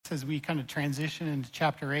as we kind of transition into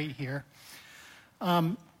chapter 8 here.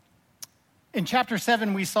 In chapter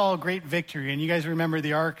 7, we saw a great victory, and you guys remember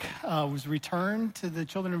the ark was returned to the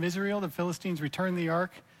children of Israel. The Philistines returned the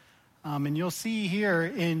ark. And you'll see here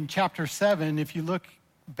in chapter 7, if you look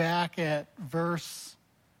back at verse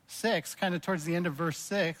 6, kind of towards the end of verse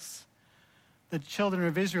 6, the children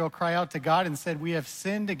of Israel cry out to God and said, "We have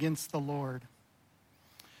sinned against the Lord."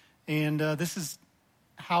 And this is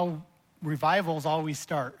how revivals always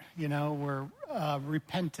start, where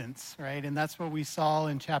repentance, right? And that's what we saw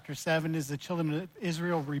in chapter 7 is the children of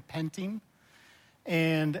Israel repenting.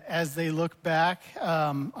 And as they look back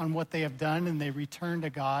on what they have done and they return to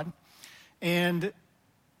God. And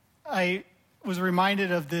I was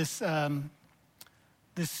reminded of this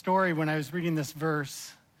story when I was reading this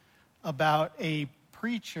verse about a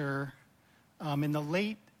preacher in the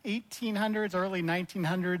late 1800s, early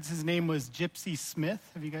 1900s. His name was Gypsy Smith.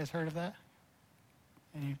 Have you guys heard of that?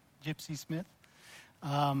 Any Gypsy Smith?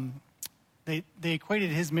 They equated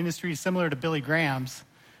his ministry similar to Billy Graham's,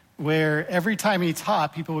 where every time he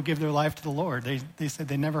taught, people would give their life to the Lord. They said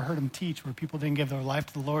they never heard him teach where people didn't give their life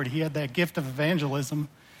to the Lord. He had that gift of evangelism,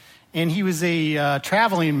 and he was a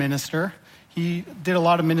traveling minister. He did a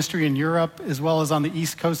lot of ministry in Europe as well as on the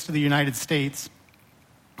East Coast of the United States.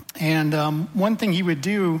 And one thing he would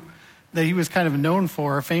do that he was kind of known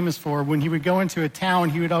for, or famous for, when he would go into a town,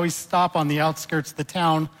 he would always stop on the outskirts of the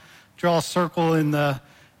town, draw a circle in the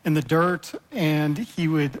dirt, and he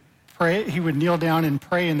would pray. He would kneel down and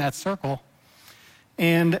pray in that circle.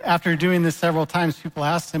 And after doing this several times, people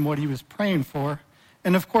asked him what he was praying for.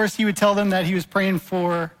 And of course, he would tell them that he was praying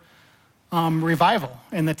for revival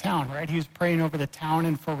in the town, right? He was praying over the town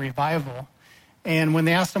and for revival. And when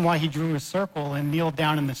they asked him why he drew a circle and kneeled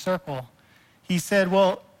down in the circle, he said,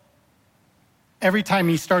 well, every time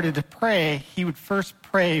he started to pray, he would first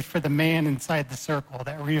pray for the man inside the circle.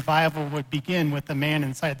 That revival would begin with the man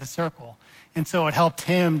inside the circle. And so it helped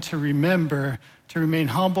him to remember, to remain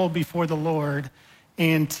humble before the Lord,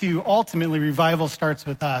 and to ultimately, revival starts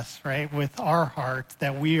with us, right? With our heart,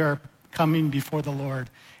 that we are coming before the Lord.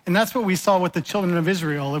 And that's what we saw with the children of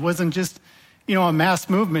Israel. It wasn't just, a mass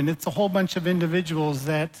movement. It's a whole bunch of individuals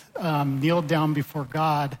that kneeled down before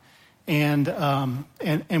God, and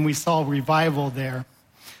we saw revival there.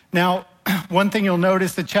 Now, one thing you'll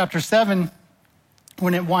notice at chapter 7,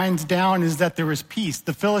 when it winds down, is that there was peace.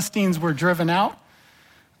 The Philistines were driven out,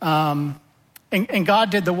 and God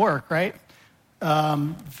did the work, right?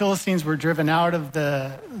 Philistines were driven out of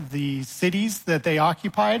the cities that they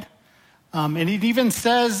occupied. And it even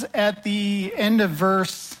says at the end of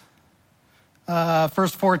verse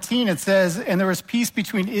 14, it says, "And there was peace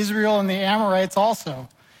between Israel and the Amorites also."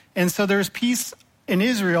 And so there's peace in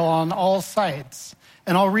Israel on all sides.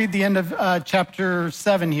 And I'll read the end of chapter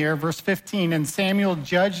 7 here, verse 15. "And Samuel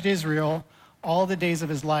judged Israel all the days of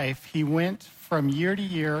his life. He went from year to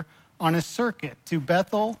year on a circuit to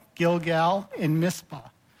Bethel, Gilgal, and Mizpah,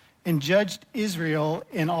 and judged Israel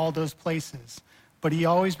in all those places. But he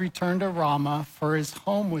always returned to Ramah, for his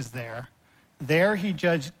home was there. There he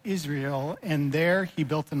judged Israel, and there he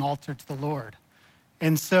built an altar to the Lord."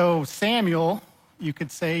 And so Samuel, you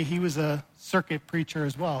could say, he was a circuit preacher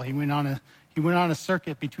as well. He went on a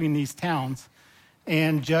circuit between these towns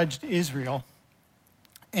and judged Israel.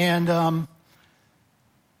 And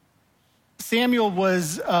Samuel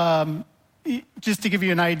was, just to give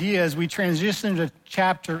you an idea, as we transition to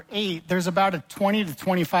chapter 8, there's about a 20 to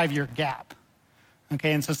 25 year gap.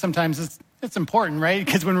 Okay, and so sometimes it's important, right?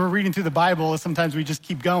 Because when we're reading through the Bible, sometimes we just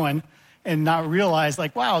keep going and not realize,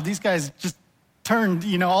 like, wow, these guys just turned,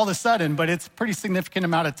 all of a sudden. But it's a pretty significant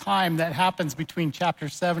amount of time that happens between chapter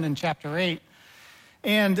 7 and chapter 8.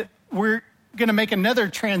 And we're going to make another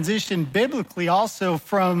transition biblically also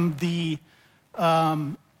from the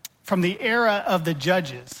era of the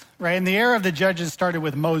judges, right? And the era of the judges started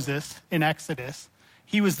with Moses in Exodus.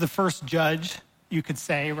 He was the first judge, you could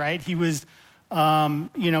say, right? He was,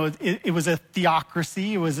 it was a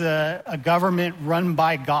theocracy. It was a government run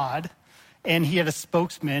by God. And he had a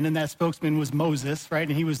spokesman, and that spokesman was Moses, right?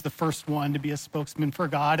 And he was the first one to be a spokesman for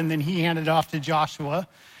God. And then he handed it off to Joshua.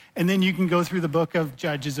 And then you can go through the book of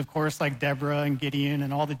Judges, of course, like Deborah and Gideon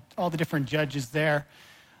and all the different judges there.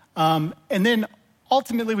 And then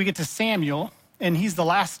ultimately we get to Samuel, and he's the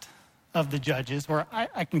last of the judges, or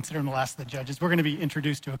I consider him the last of the judges. We're going to be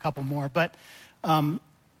introduced to a couple more, but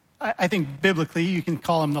I think biblically you can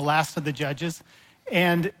call him the last of the judges.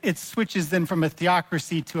 And it switches then from a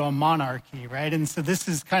theocracy to a monarchy, right? And so this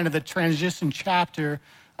is kind of the transition chapter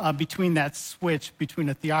between that switch between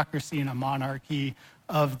a theocracy and a monarchy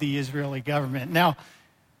of the Israeli government. Now,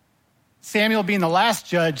 Samuel being the last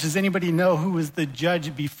judge, does anybody know who was the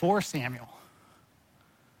judge before Samuel?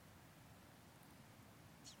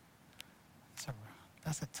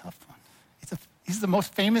 That's a tough one. He's the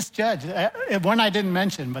most famous judge. One I didn't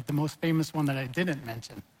mention, but the most famous one that I didn't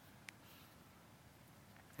mention.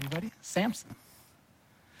 Anybody? Samson.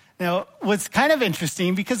 Now, what's kind of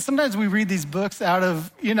interesting, because sometimes we read these books out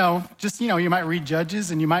of, you might read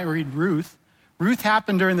Judges and you might read Ruth. Ruth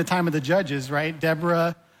happened during the time of the Judges, right?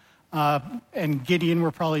 Deborah and Gideon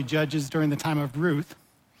were probably judges during the time of Ruth.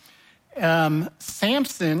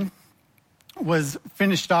 Samson was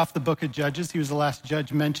finished off the book of Judges. He was the last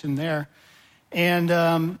judge mentioned there.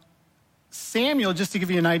 And Samuel, just to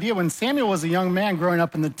give you an idea, when Samuel was a young man growing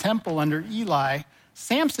up in the temple under Eli,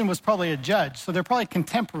 Samson was probably a judge, so they're probably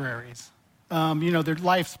contemporaries. Their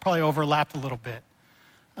lives probably overlapped a little bit.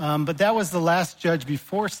 But that was the last judge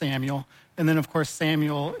before Samuel. And then, of course,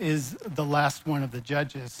 Samuel is the last one of the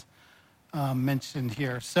judges mentioned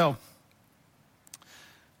here. So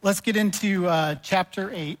let's get into chapter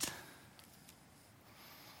 8.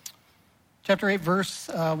 Chapter 8,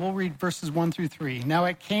 we'll read verses 1 through 3. Now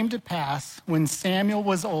it came to pass when Samuel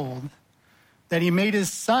was old that he made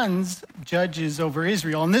his sons judges over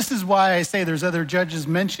Israel. And this is why I say there's other judges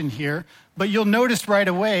mentioned here. But you'll notice right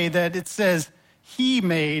away that it says he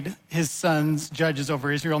made his sons judges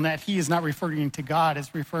over Israel, and that he is not referring to God,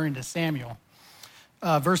 it's referring to Samuel.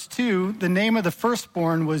 Verse 2, the name of the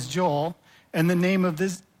firstborn was Joel, and the name of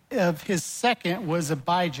his second was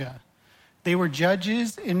Abijah. They were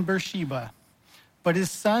judges in Beersheba, but his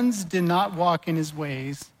sons did not walk in his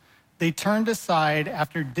ways. They turned aside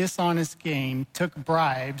after dishonest gain, took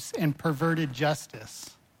bribes, and perverted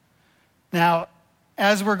justice. Now,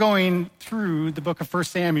 as we're going through the book of 1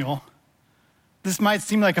 Samuel, this might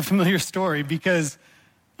seem like a familiar story because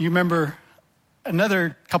you remember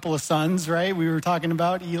another couple of sons, right? We were talking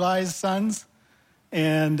about Eli's sons,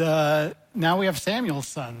 and now we have Samuel's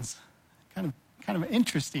sons. Kind of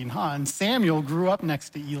interesting, huh? And Samuel grew up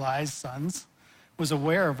next to Eli's sons, was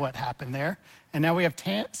aware of what happened there. And now we have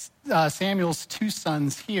Samuel's two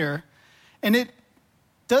sons here. And it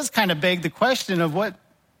does kind of beg the question of what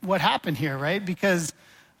happened here, right? Because,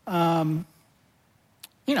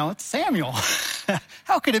 it's Samuel.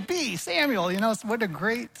 How could it be? Samuel, what a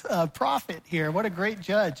great prophet here. What a great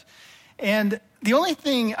judge. And the only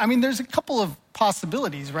thing, there's a couple of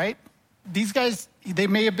possibilities, right? These guys, they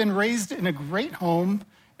may have been raised in a great home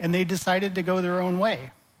and they decided to go their own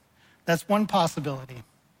way. That's one possibility.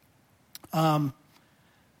 I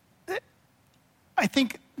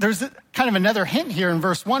think there's kind of another hint here in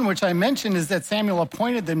verse 1, which I mentioned, is that Samuel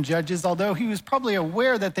appointed them judges, although he was probably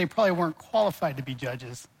aware that they probably weren't qualified to be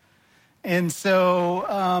judges. And so,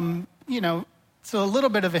 so a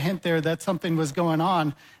little bit of a hint there that something was going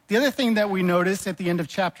on. The other thing that we noticed at the end of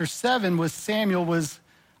chapter 7 was Samuel was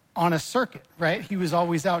on a circuit, right? He was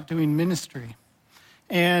always out doing ministry.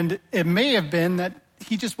 And it may have been that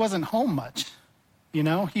he just wasn't home much. He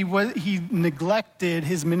neglected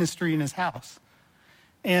his ministry in his house.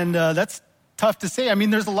 And that's tough to say.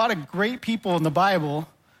 There's a lot of great people in the Bible,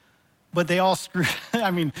 but they all screw.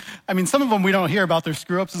 Some of them we don't hear about their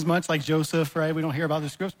screw-ups as much, like Joseph, right? We don't hear about their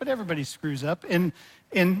screw-ups, but everybody screws up. And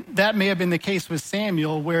that may have been the case with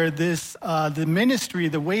Samuel, where the ministry,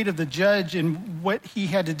 the weight of the judge and what he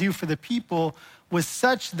had to do for the people was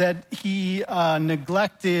such that he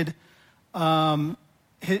neglected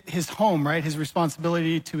his home, right? His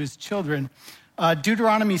responsibility to his children.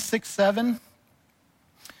 Deuteronomy 6:7,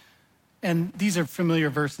 and these are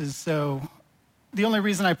familiar verses, so the only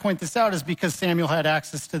reason I point this out is because Samuel had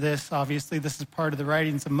access to this. Obviously, this is part of the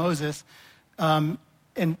writings of Moses. And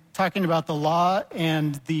talking about the law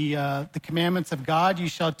and the commandments of God, you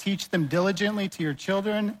shall teach them diligently to your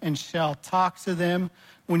children and shall talk to them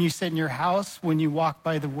when you sit in your house, when you walk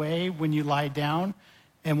by the way, when you lie down,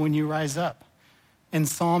 and when you rise up. In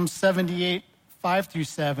Psalm 78,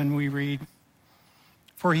 5-7, we read,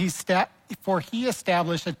 For he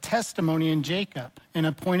established a testimony in Jacob and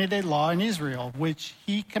appointed a law in Israel, which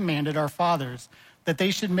he commanded our fathers, that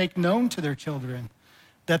they should make known to their children,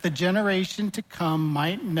 that the generation to come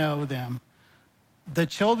might know them, the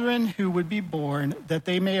children who would be born, that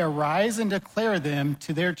they may arise and declare them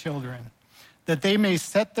to their children, that they may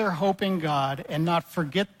set their hope in God and not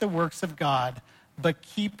forget the works of God, but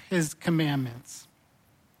keep his commandments.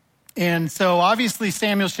 And so obviously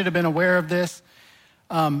Samuel should have been aware of this.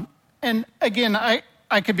 And again,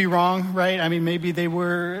 I could be wrong, right? Maybe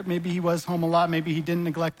he was home a lot. Maybe he didn't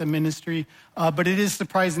neglect the ministry. But it is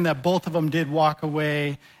surprising that both of them did walk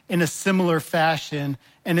away in a similar fashion.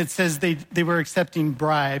 And it says they were accepting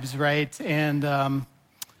bribes, right? And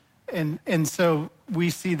And so we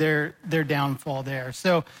see their downfall there.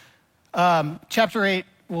 So chapter 8,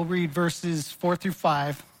 we'll read verses 4 through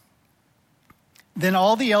 5. Then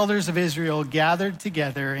all the elders of Israel gathered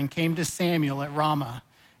together and came to Samuel at Ramah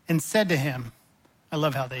and said to him, I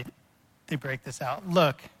love how they break this out.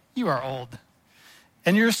 Look, you are old,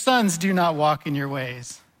 and your sons do not walk in your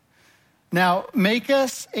ways. Now make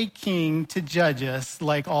us a king to judge us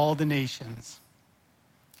like all the nations.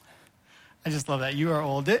 I just love that. You are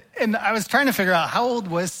old. And I was trying to figure out how old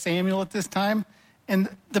was Samuel at this time.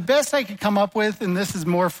 And the best I could come up with, and this is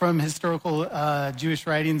more from historical Jewish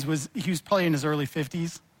writings, was he was probably in his early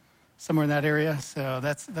 50s, somewhere in that area. So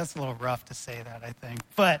that's a little rough to say that, I think.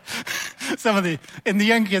 But and the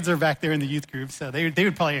young kids are back there in the youth group, so they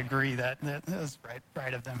would probably agree that was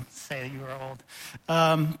right of them to say that you were old.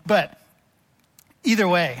 But either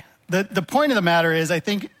way, the point of the matter is, I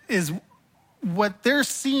think, is what they're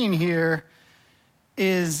seeing here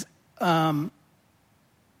is they're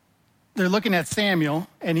looking at Samuel,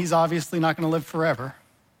 and he's obviously not going to live forever.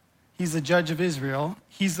 He's the judge of Israel.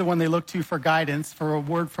 He's the one they look to for guidance, for a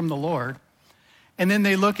word from the Lord. And then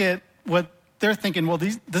they look at what they're thinking, well,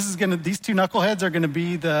 these two knuckleheads are going to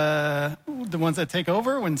be the ones that take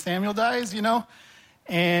over when Samuel dies,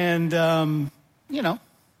 And, they're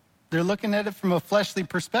looking at it from a fleshly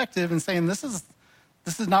perspective and saying, this is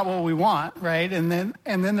not what we want, right? And then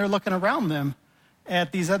they're looking around them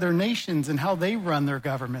at these other nations and how they run their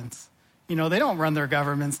governments. They don't run their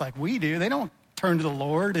governments like we do. They don't turn to the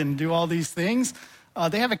Lord and do all these things.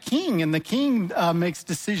 They have a king, and the king makes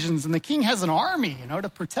decisions, and the king has an army, to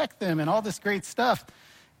protect them and all this great stuff.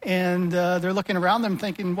 And they're looking around them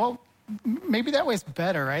thinking, well, maybe that way's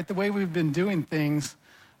better, right? The way we've been doing things.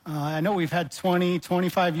 I know we've had 20,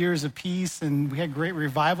 25 years of peace, and we had great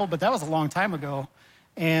revival, but that was a long time ago.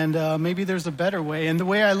 And maybe there's a better way. And the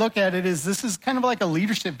way I look at it is this is kind of like a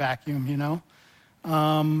leadership vacuum,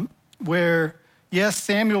 where, yes,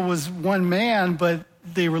 Samuel was one man, but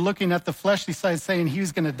they were looking at the fleshly side saying he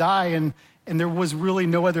was going to die, and there was really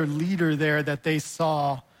no other leader there that they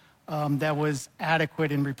saw that was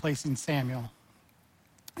adequate in replacing Samuel.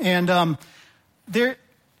 And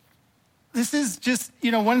this is just,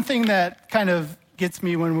 one thing that kind of gets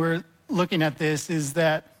me when we're looking at this is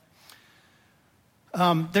that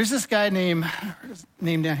there's this guy named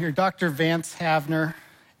down here, Dr. Vance Havner,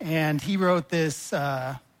 and he wrote this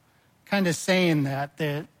kind of saying that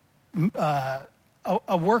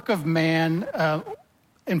a work of man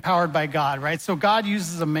empowered by God, right? So God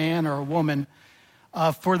uses a man or a woman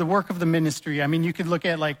for the work of the ministry. I mean, you could look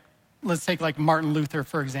at let's take Martin Luther,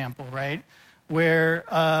 for example, right? Where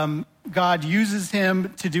God uses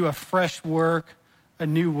him to do a fresh work, a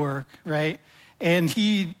new work, right? And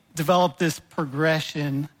he developed this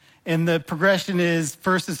progression. And the progression is,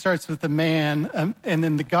 first it starts with the man, and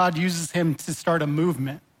then God uses him to start a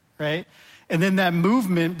movement, right? And then that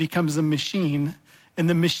movement becomes a machine, and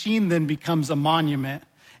the machine then becomes a monument,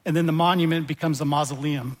 and then the monument becomes a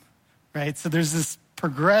mausoleum, right? So there's this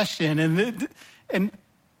progression, and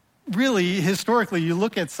really, historically, you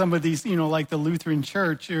look at some of these, like the Lutheran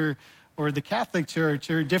Church or the Catholic Church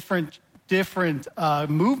or different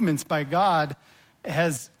movements by God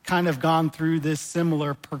has kind of gone through this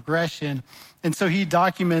similar progression. And so he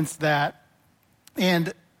documents that.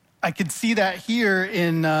 And I could see that here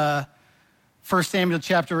in 1 Samuel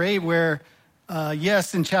chapter 8, where,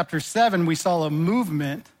 yes, in chapter 7, we saw a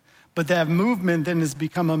movement, but that movement then has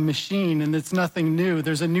become a machine, and it's nothing new.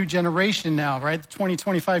 There's a new generation now, right? 20,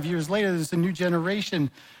 25 years later, there's a new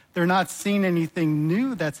generation. They're not seeing anything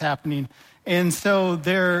new that's happening. And so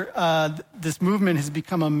this movement has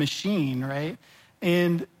become a machine, right?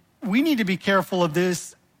 And we need to be careful of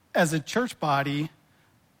this as a church body,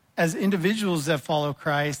 as individuals that follow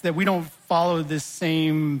Christ, that we don't follow this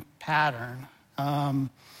same pattern. If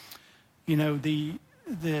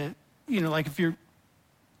you're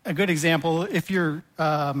a good example, if you're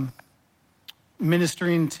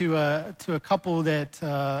ministering to a couple that,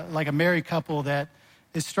 like a married couple that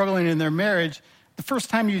is struggling in their marriage, the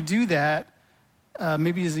first time you do that,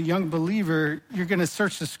 maybe as a young believer, you're going to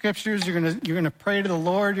search the scriptures, you're going to pray to the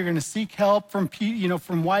Lord, you're going to seek help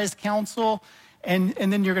from wise counsel, and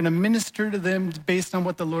then you're going to minister to them based on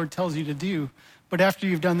what the Lord tells you to do. But after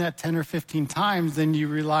you've done that 10 or 15 times, then you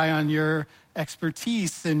rely on your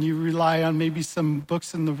expertise, and you rely on maybe some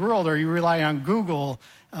books in the world, or you rely on Google.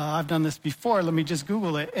 I've done this before. Let me just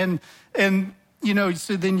Google it. And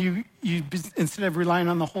so then you instead of relying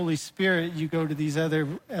on the Holy Spirit, you go to these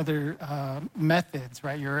other methods,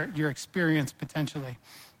 right? Your experience potentially.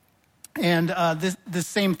 And this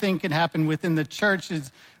same thing can happen within the church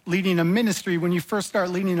is leading a ministry. When you first start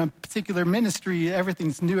leading a particular ministry,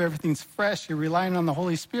 everything's new, everything's fresh. You're relying on the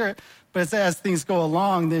Holy Spirit. But as things go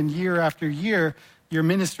along, then year after year, your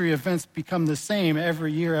ministry events become the same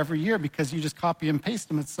every year, because you just copy and paste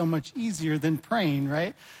them. It's so much easier than praying,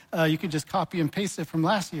 right? You could just copy and paste it from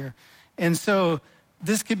last year. And so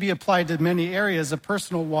this could be applied to many areas, a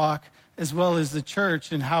personal walk, as well as the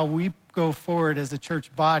church, and how we go forward as a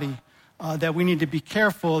church body, that we need to be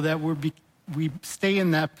careful that we stay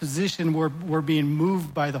in that position where we're being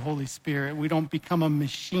moved by the Holy Spirit. We don't become a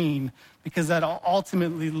machine, because that'll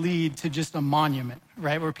ultimately lead to just a monument,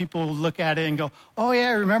 right? Where people look at it and go, oh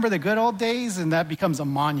yeah, remember the good old days? And that becomes a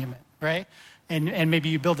monument, right? And maybe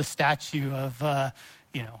you build a statue of,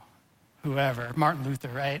 whoever, Martin Luther,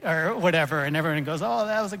 right? Or whatever. And everyone goes, oh,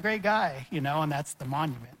 that was a great guy, and that's the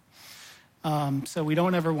monument. So we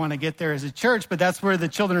don't ever want to get there as a church, but that's where the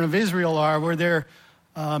children of Israel are, where they're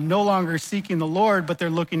no longer seeking the Lord, but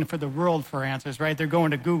they're looking for the world for answers, right? They're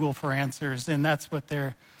going to Google for answers, and that's what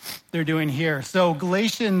they're doing here. So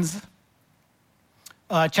Galatians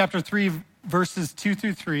chapter 3, verses 2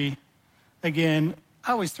 through 3. Again,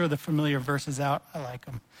 I always throw the familiar verses out. I like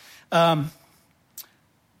them.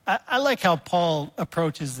 I like how Paul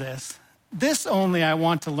approaches this. This only I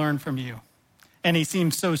want to learn from you. And he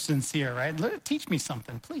seems so sincere, right? Teach me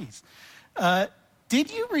something, please. Did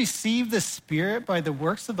you receive the Spirit by the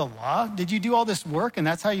works of the law? Did you do all this work and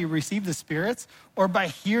that's how you received the spirits? Or by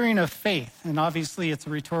hearing of faith? And obviously it's a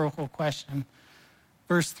rhetorical question.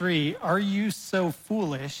 Verse 3, are you so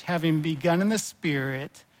foolish, having begun in the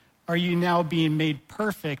Spirit, are you now being made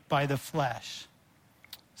perfect by the flesh?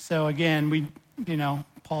 So again,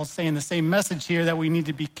 Paul's saying the same message here, that we need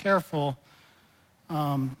to be careful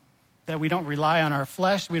that we don't rely on our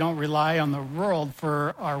flesh, we don't rely on the world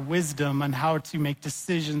for our wisdom on how to make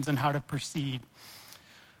decisions and how to proceed.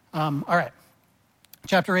 All right,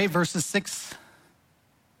 chapter 8, verses 6,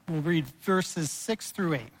 we'll read verses 6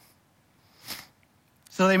 through 8.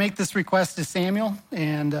 So they make this request to Samuel,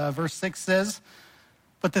 and verse 6 says,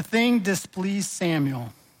 but the thing displeased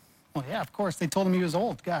Samuel. Well, yeah, of course, they told him he was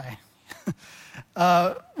old guy.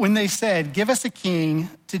 When they said, give us a king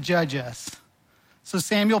to judge us. So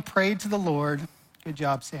Samuel prayed to the Lord. Good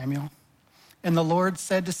job, Samuel. And the Lord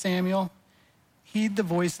said to Samuel, heed the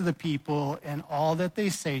voice of the people and all that they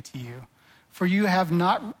say to you. For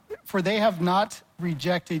they have not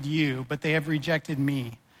rejected you, but they have rejected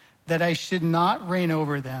me, that I should not reign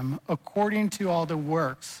over them according to all the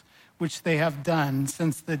works which they have done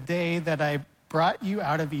since the day that I brought you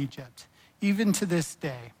out of Egypt, even to this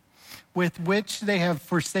day, with which they have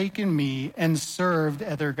forsaken me and served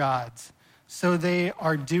other gods. So they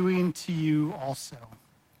are doing to you also.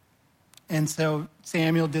 And so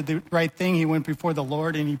Samuel did the right thing. He went before the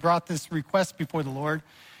Lord and he brought this request before the Lord.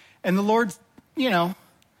 And the Lord,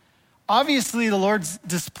 obviously the Lord's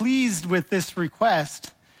displeased with this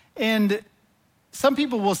request. And some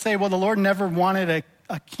people will say, well, the Lord never wanted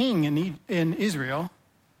a king in Israel.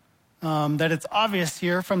 That it's obvious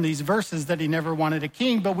here from these verses that he never wanted a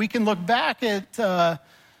king. But we can look back at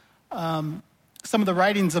some of the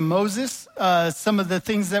writings of Moses, some of the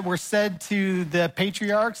things that were said to the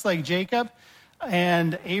patriarchs like Jacob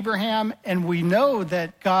and Abraham, and we know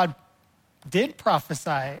that God did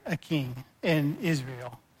prophesy a king in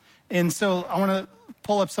Israel. And so I want to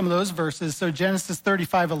pull up some of those verses. So Genesis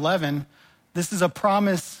 35:11, this is a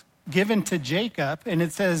promise given to Jacob, and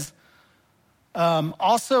it says,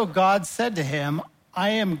 also God said to him,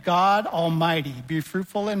 I am God Almighty. Be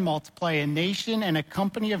fruitful and multiply. A nation and a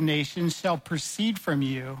company of nations shall proceed from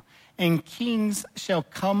you, and kings shall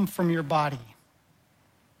come from your body.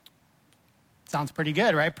 Sounds pretty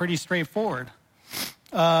good, right? Pretty straightforward.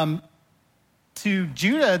 To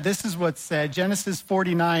Judah, this is what's said, Genesis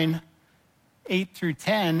 49, 8 through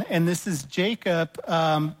 10, and this is Jacob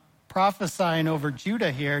prophesying over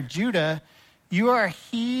Judah here. Judah, you are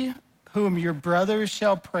he whom your brothers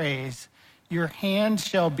shall praise. Your hand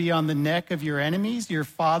shall be on the neck of your enemies. Your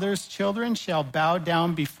father's children shall bow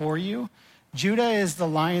down before you. Judah is the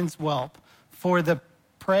lion's whelp. For the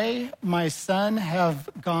prey, my son, have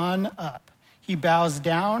gone up. He bows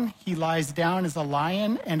down. He lies down as a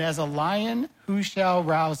lion. And as a lion, who shall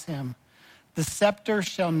rouse him? The scepter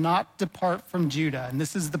shall not depart from Judah. And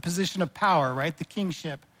this is the position of power, right? The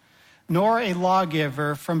kingship. Nor a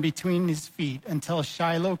lawgiver from between his feet until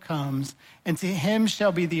Shiloh comes, and to him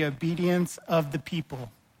shall be the obedience of the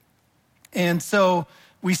people. And so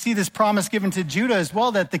we see this promise given to Judah as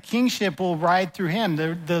well, that the kingship will ride through him.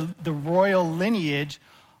 The royal lineage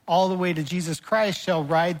all the way to Jesus Christ shall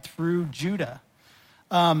ride through Judah.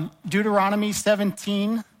 Deuteronomy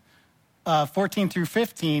 17, 14 through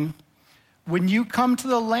 15, when you come to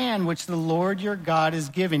the land which the Lord your God has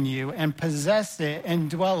given you and possess it and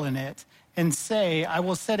dwell in it, and say, I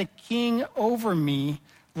will set a king over me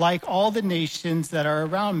like all the nations that are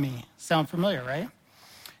around me. Sound familiar, right?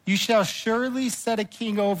 You shall surely set a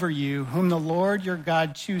king over you, whom the Lord your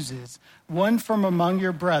God chooses, one from among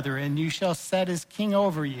your brethren. You shall set as king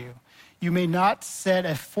over you. You may not set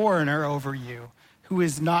a foreigner over you, who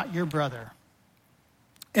is not your brother.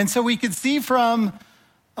 And so we could see from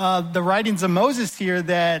the writings of Moses here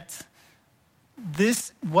that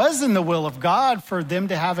this was in the will of God for them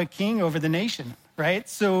to have a king over the nation, right?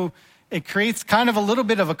 So it creates kind of a little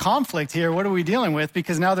bit of a conflict here. What are we dealing with?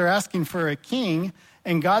 Because now they're asking for a king,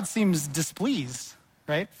 and God seems displeased,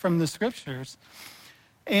 right, from the scriptures.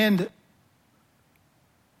 And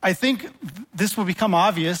I think this will become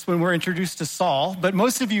obvious when we're introduced to Saul, but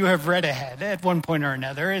most of you have read ahead at one point or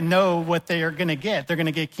another and know what they are going to get. They're going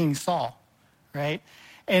to get King Saul, right?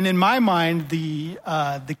 And in my mind, the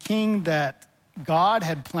king that God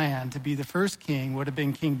had planned to be the first king would have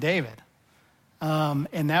been King David.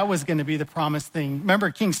 And that was going to be the promised thing. Remember,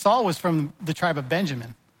 King Saul was from the tribe of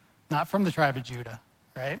Benjamin, not from the tribe of Judah,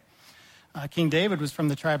 right? King David was from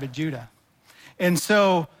the tribe of Judah. And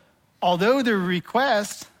so, although the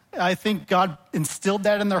request, I think God instilled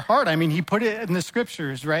that in their heart. I mean, he put it in the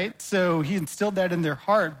scriptures, right? So he instilled that in their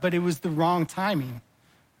heart, but it was the wrong timing,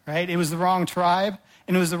 right? It was the wrong tribe,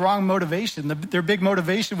 and it was the wrong motivation. Their big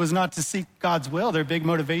motivation was not to seek God's will. Their big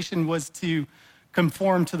motivation was to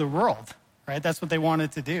conform to the world, right? That's what they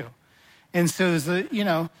wanted to do. And so,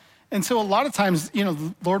 and so a lot of times,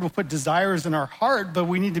 the Lord will put desires in our heart, but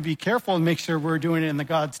we need to be careful and make sure we're doing it in the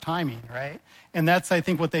God's timing, right? And that's, I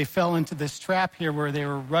think, what they fell into this trap here where they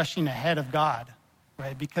were rushing ahead of God,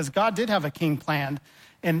 right? Because God did have a king planned.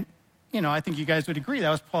 And, I think you guys would agree that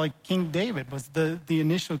was probably King David was the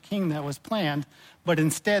initial king that was planned. But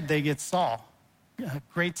instead, they get Saul. A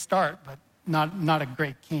great start, but not a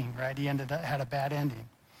great king, right? He had a bad ending.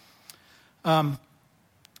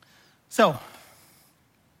 So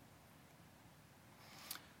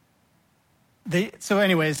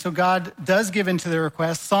God does give into their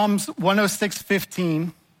request. Psalms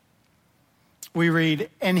 106:15, we read,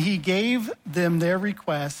 and he gave them their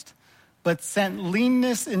request, but sent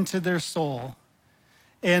leanness into their soul.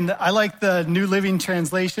 And I like the New Living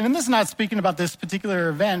Translation. And this is not speaking about this particular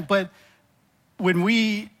event, but when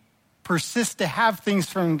we persist to have things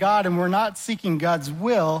from God and we're not seeking God's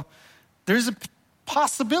will, there's a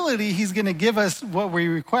possibility he's going to give us what we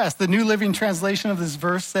request. The New Living Translation of this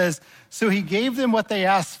verse says, so he gave them what they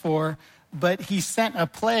asked for, but he sent a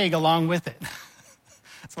plague along with it.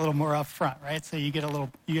 It's a little more upfront, right? So you get a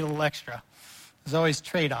little extra. There's always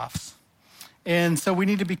trade-offs. And so we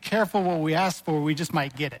need to be careful what we ask for. We just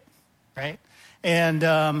might get it, right?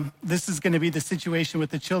 And this is going to be the situation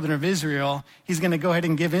with the children of Israel. He's going to go ahead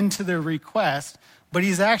and give in to their request, but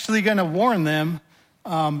he's actually going to warn them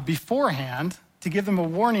beforehand to give them a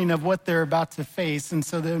warning of what they're about to face. And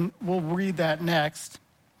so then we'll read that next.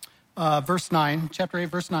 Verse 9, chapter 8,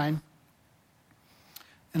 verse 9.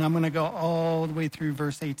 And I'm going to go all the way through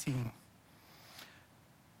verse 18.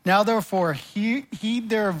 Now, therefore, heed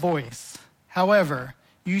their voice. However,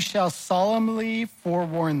 you shall solemnly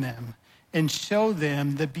forewarn them and show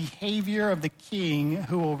them the behavior of the king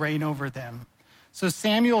who will reign over them. So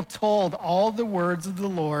Samuel told all the words of the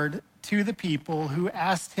Lord to the people who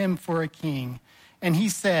asked him for a king. And he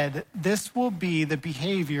said, this will be the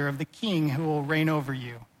behavior of the king who will reign over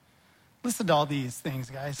you. Listen to all these things,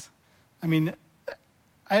 guys. I mean,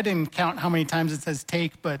 I didn't count how many times it says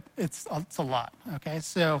take, but it's a lot, okay?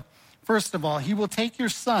 So first of all, he will take your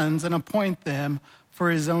sons and appoint them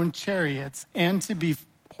for his own chariots and to be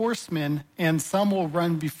horsemen, and some will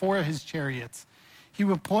run before his chariots. He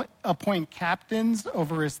will appoint captains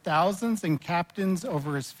over his thousands and captains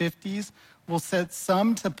over his 50s, will set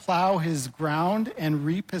some to plow his ground and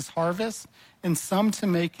reap his harvest, and some to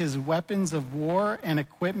make his weapons of war and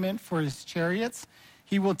equipment for his chariots.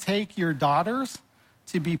 He will take your daughters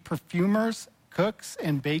to be perfumers, cooks,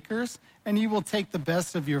 and bakers, and he will take the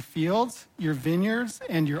best of your fields, your vineyards,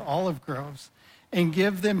 and your olive groves, and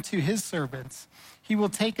give them to his servants. He will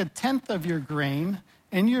take a tenth of your grain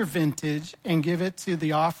and your vintage and give it to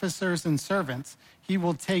the officers and servants. He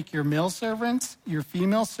will take your male servants, your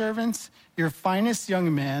female servants, your finest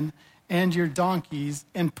young men, and your donkeys,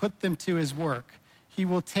 and put them to his work. He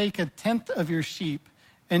will take a tenth of your sheep,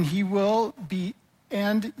 and you will be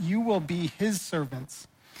his servants.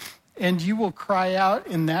 And you will cry out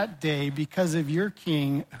in that day because of your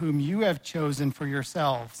king, whom you have chosen for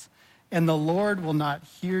yourselves. And the Lord will not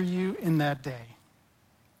hear you in that day.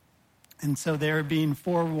 And so they're being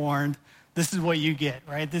forewarned, this is what you get,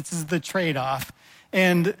 right? This is the trade-off.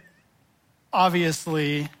 And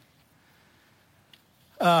obviously,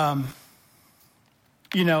 they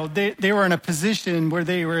were in a position where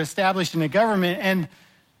they were establishing a government, and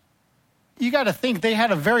you got to think they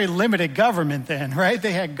had a very limited government then, right?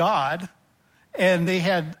 They had God, and they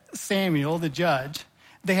had Samuel, the judge.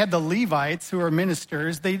 They had the Levites, who are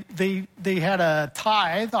ministers. They had a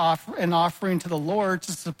tithe, an offering to the Lord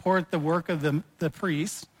to support the work of the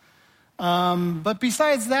priests. But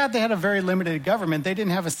besides that, they had a very limited government. They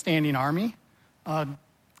didn't have a standing army. God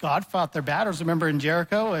fought their battles. Remember in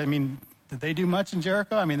Jericho? I mean, did they do much in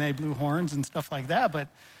Jericho? I mean, they blew horns and stuff like that, but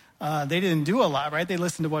they didn't do a lot, right? They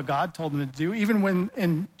listened to what God told them to do. Even when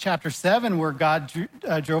in chapter 7, where God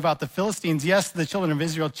drove out the Philistines, yes, the children of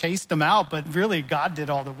Israel chased them out, but really God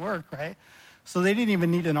did all the work, right? So they didn't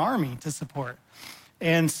even need an army to support.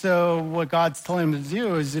 And so what God's telling them to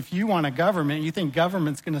do is, if you want a government, you think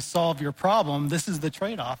government's going to solve your problem, this is the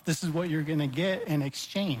trade-off. This is what you're going to get in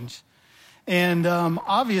exchange. And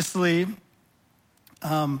obviously,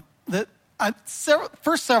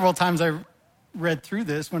 first several times I read through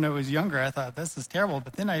this when I was younger, I thought, this is terrible.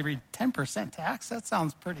 But then I read 10% tax. That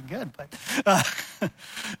sounds pretty good. But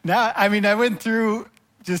now, I went through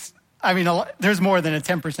there's more than a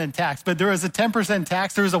 10% tax. But there was a 10%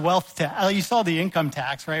 tax. There was a wealth tax. You saw the income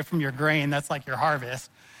tax, right, from your grain. That's like your harvest.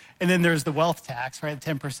 And then there's the wealth tax, right,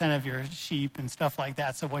 10% of your sheep and stuff like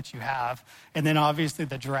that, so what you have. And then obviously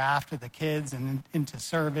the draft of the kids and into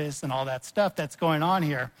service and all that stuff that's going on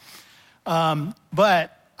here.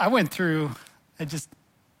 But I went through... I just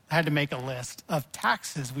had to make a list of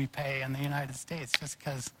taxes we pay in the United States just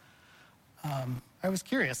because I was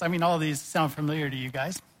curious. All of these sound familiar to you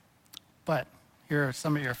guys, but here are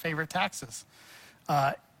some of your favorite taxes.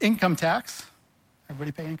 Income tax.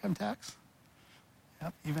 Everybody pay income tax?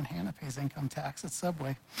 Yep, even Hannah pays income tax at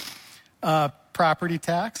Subway. Property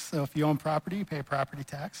tax. So if you own property, you pay property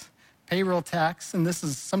tax. Payroll tax, and this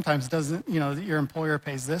is sometimes doesn't, your employer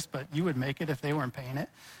pays this, but you would make it if they weren't paying it.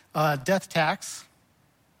 Death tax,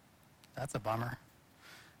 that's a bummer.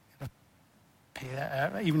 You gotta pay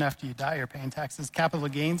that. Even after you die, you're paying taxes. Capital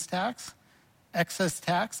gains tax, excess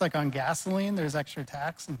tax, like on gasoline, there's extra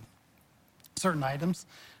tax on certain items.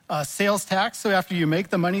 Sales tax, so after you make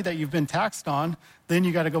the money that you've been taxed on, then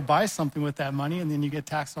you got to go buy something with that money, and then you get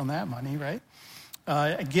taxed on that money, right?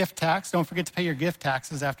 A gift tax, don't forget to pay your gift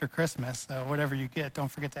taxes after Christmas. So whatever you get, don't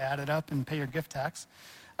forget to add it up and pay your gift tax.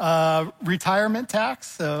 Retirement tax,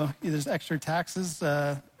 so there's extra taxes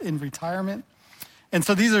in retirement. And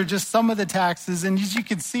so these are just some of the taxes. And as you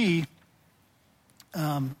can see,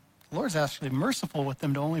 the Lord's actually merciful with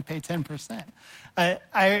them to only pay 10%.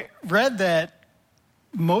 I read that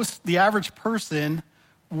the average person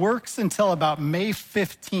works until about May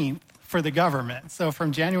 15th for the government. So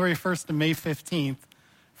from January 1st to May 15th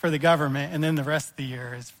for the government, and then the rest of the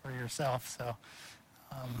year is for yourself.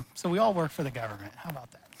 So we all work for the government. How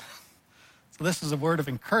about that? So this is a word of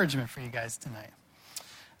encouragement for you guys tonight.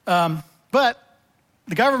 But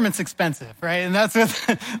the government's expensive, right? And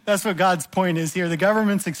that's what God's point is here. The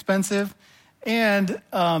government's expensive. And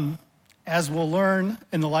as we'll learn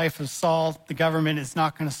in the life of Saul, the government is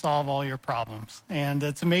not going to solve all your problems. And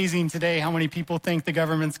it's amazing today how many people think the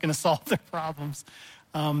government's going to solve their problems.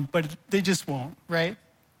 But they just won't, right?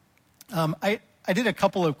 I did a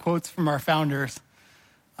couple of quotes from our founders.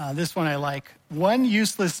 This one I like. 1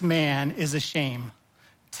 useless man is a shame.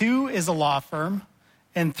 2 is a law firm.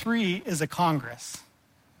 And 3 is a Congress.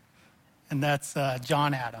 And that's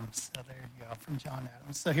John Adams. So there you go, from John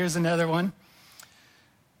Adams. So here's another one.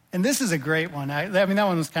 And this is a great one. That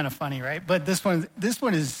one was kind of funny, right? But this one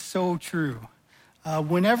is so true.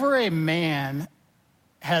 Whenever a man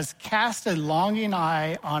has cast a longing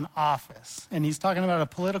eye on office, and he's talking about a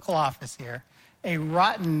political office here, a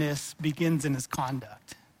rottenness begins in his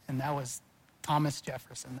conduct. And that was Thomas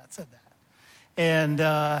Jefferson that said that.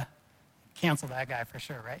 And cancel that guy for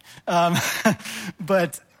sure, right?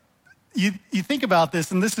 But you think about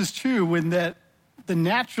this, and this is true, when the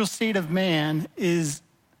natural state of man is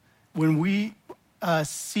when we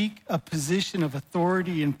seek a position of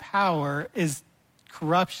authority and power is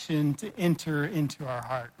corruption to enter into our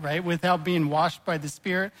heart, right? Without being washed by the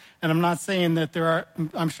Spirit. And I'm not saying that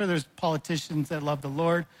I'm sure there's politicians that love the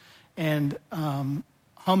Lord and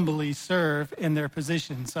humbly serve in their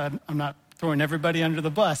positions. So I'm not throwing everybody under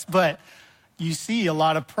the bus, but you see a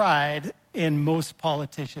lot of pride in most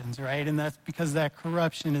politicians, right? And that's because that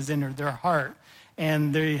corruption has entered their heart.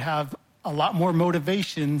 And they have a lot more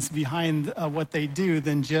motivations behind what they do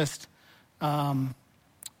than just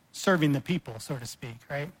serving the people, so to speak,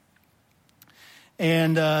 right?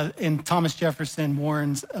 And Thomas Jefferson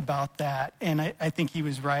warns about that. And I think he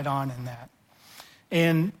was right on in that.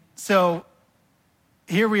 And so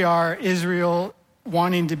here we are, Israel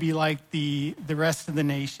wanting to be like the rest of the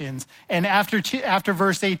nations. And after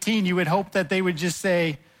verse 18, you would hope that they would just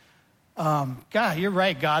say, God, you're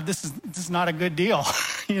right, God, this is not a good deal.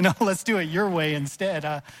 Let's do it your way instead.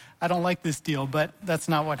 I don't like this deal, but that's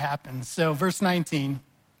not what happens. So verse 19,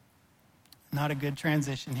 not a good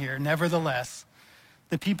transition here. Nevertheless,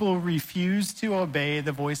 the people refused to obey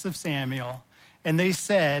the voice of Samuel, and they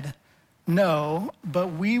said, no, but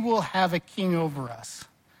we will have a king over us,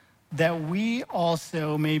 that we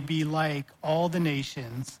also may be like all the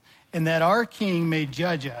nations, and that our king may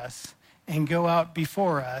judge us and go out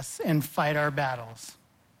before us and fight our battles.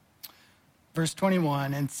 Verse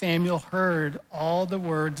 21, and Samuel heard all the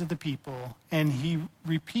words of the people, and he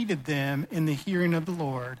repeated them in the hearing of the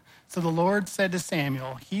Lord. So the Lord said to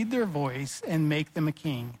Samuel, heed their voice and make them a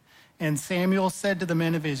king. And Samuel said to the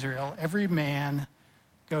men of Israel, every man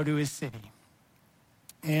go to his city.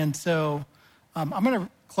 And so I'm going to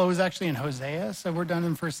close actually in Hosea. So we're done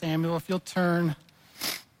in 1 Samuel. If you'll turn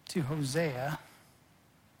to Hosea.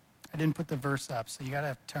 I didn't put the verse up, so you got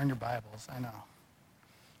to turn your Bibles. I know.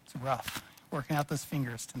 It's rough working out those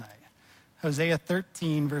fingers tonight. Hosea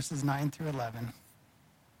 13, verses 9 through 11.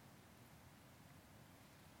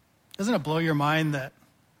 Doesn't it blow your mind that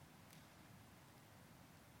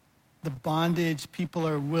the bondage people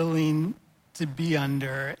are willing to be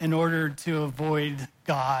under in order to avoid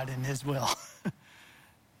God and his will?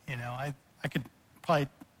 I could probably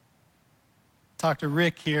talk to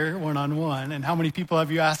Rick here one-on-one, and how many people have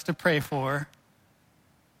you asked to pray for?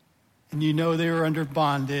 And they were under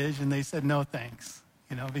bondage, and they said no thanks,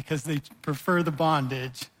 because they prefer the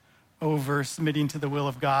bondage over submitting to the will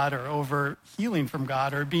of God, or over healing from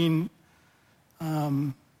God, or being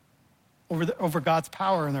over God's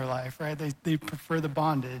power in their life, right? They prefer the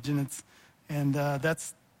bondage, and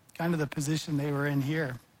that's kind of the position they were in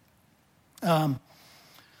here.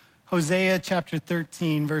 Hosea chapter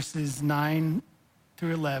 13, verses 9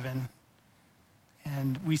 through 11,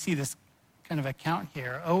 and we see this kind of account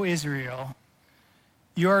here. O Israel,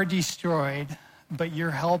 you are destroyed, but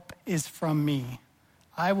your help is from me.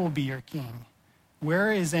 I will be your king.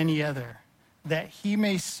 Where is any other? That he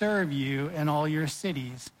may serve you in all your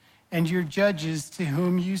cities, and your judges to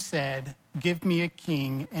whom you said, give me a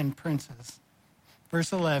king and princes.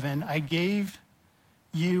 Verse 11, I gave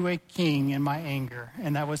you a king in my anger,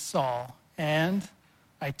 and that was Saul, and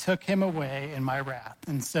I took him away in my wrath.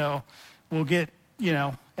 And so we'll get,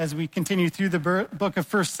 as we continue through the book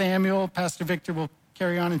of 1 Samuel, Pastor Victor will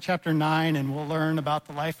carry on in chapter 9, and we'll learn about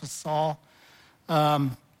the life of Saul.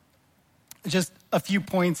 Just a few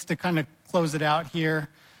points to kind of close it out here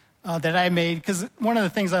that I made, because one of the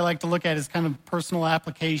things I like to look at is kind of personal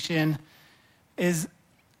application is,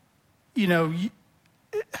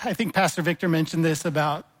 I think Pastor Victor mentioned this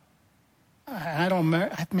about, I don't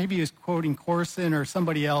remember, maybe he was quoting Corson or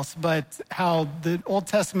somebody else, but how the Old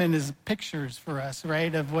Testament is pictures for us,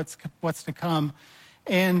 right, of what's to come.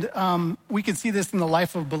 And we can see this in the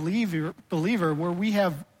life of a believer where we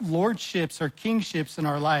have lordships or kingships in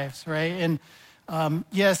our lives, right? And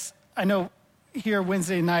yes, I know here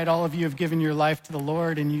Wednesday night, all of you have given your life to the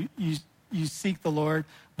Lord and you seek the Lord,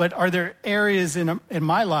 but are there areas in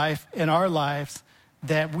my life, in our lives,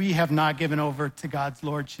 that we have not given over to God's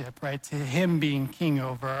lordship, right? To him being king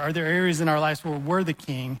over? Are there areas in our lives where we're the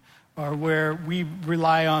king, or where we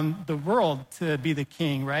rely on the world to be the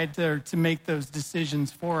king, right? Or to make those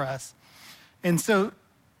decisions for us. And so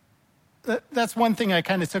that's one thing I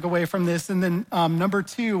kind of took away from this. And then number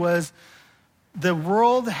two was the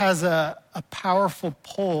world has a powerful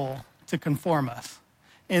pull to conform us.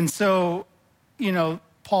 And so,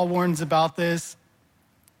 Paul warns about this,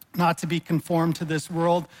 not to be conformed to this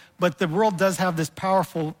world, but the world does have this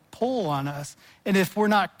powerful pull on us. And if we're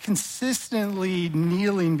not consistently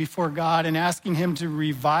kneeling before God and asking him to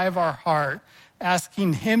revive our heart,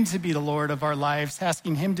 asking him to be the Lord of our lives,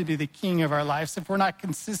 asking him to be the king of our lives, if we're not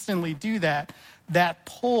consistently do that, that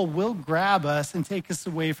pull will grab us and take us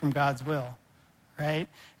away from God's will, right?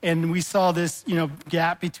 And we saw this,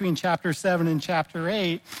 gap between chapter 7 and chapter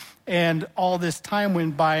 8, and all this time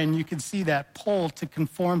went by, and you could see that pull to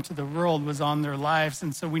conform to the world was on their lives.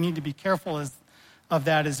 And so we need to be careful of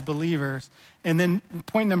that as believers. And then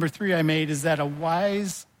point number 3 I made is that a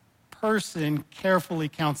wise person carefully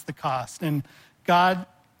counts the cost. And God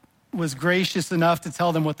was gracious enough to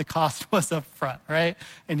tell them what the cost was up front, right?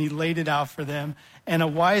 And he laid it out for them. And a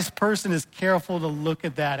wise person is careful to look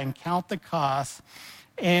at that and count the cost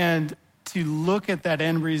and to look at that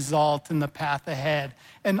end result and the path ahead.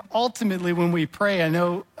 And ultimately, when we pray, I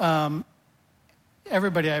know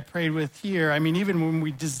everybody I prayed with here, I mean, even when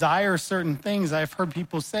we desire certain things, I've heard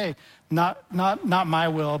people say, not my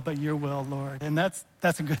will, but your will, Lord. And that's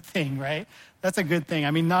a good thing, right? That's a good thing.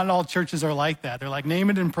 I mean, not all churches are like that. They're like, name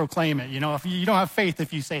it and proclaim it. If you don't have faith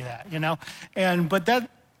if you say that, but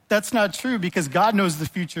that's not true, because God knows the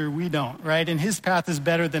future, we don't, right? And his path is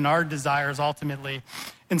better than our desires ultimately.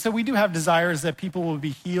 And so we do have desires that people will be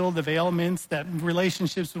healed of ailments, that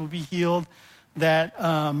relationships will be healed, that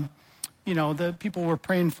the people we're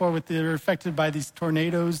praying for that are affected by these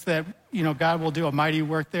tornadoes, that, God will do a mighty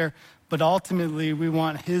work there. But ultimately, we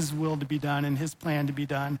want his will to be done and his plan to be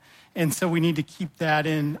done. And so we need to keep that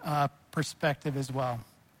in perspective as well.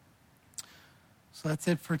 So that's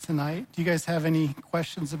it for tonight. Do you guys have any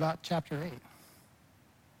questions about chapter 8?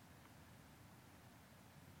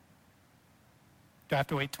 Do I have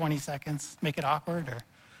to wait 20 seconds, make it awkward, or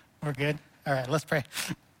we're good? All right, let's pray.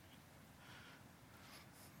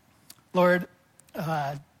 Lord,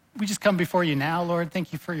 we just come before you now, Lord.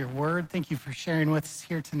 Thank you for your word. Thank you for sharing with us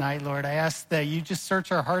here tonight, Lord. I ask that you just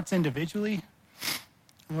search our hearts individually.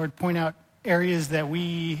 Lord, point out areas that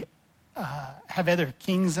we have other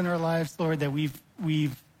kings in our lives, Lord, that we've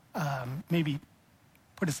maybe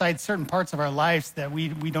put aside certain parts of our lives that we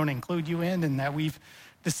don't include you in, and that we've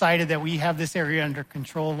decided that we have this area under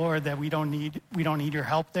control, Lord, that we don't need your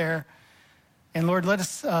help there. And Lord, let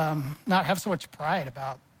us not have so much pride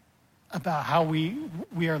about how we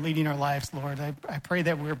are leading our lives, Lord. I pray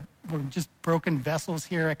that we're just broken vessels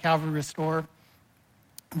here at Calvary Restore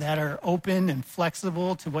that are open and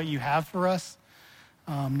flexible to what you have for us.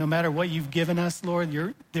 No matter what you've given us, Lord,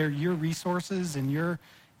 they're your resources and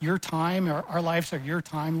your time. Our lives are your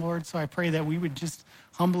time, Lord. So I pray that we would just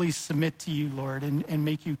humbly submit to you, Lord, and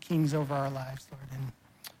make you kings over our lives, Lord. And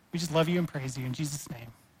we just love you and praise you in Jesus'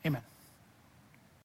 name. Amen.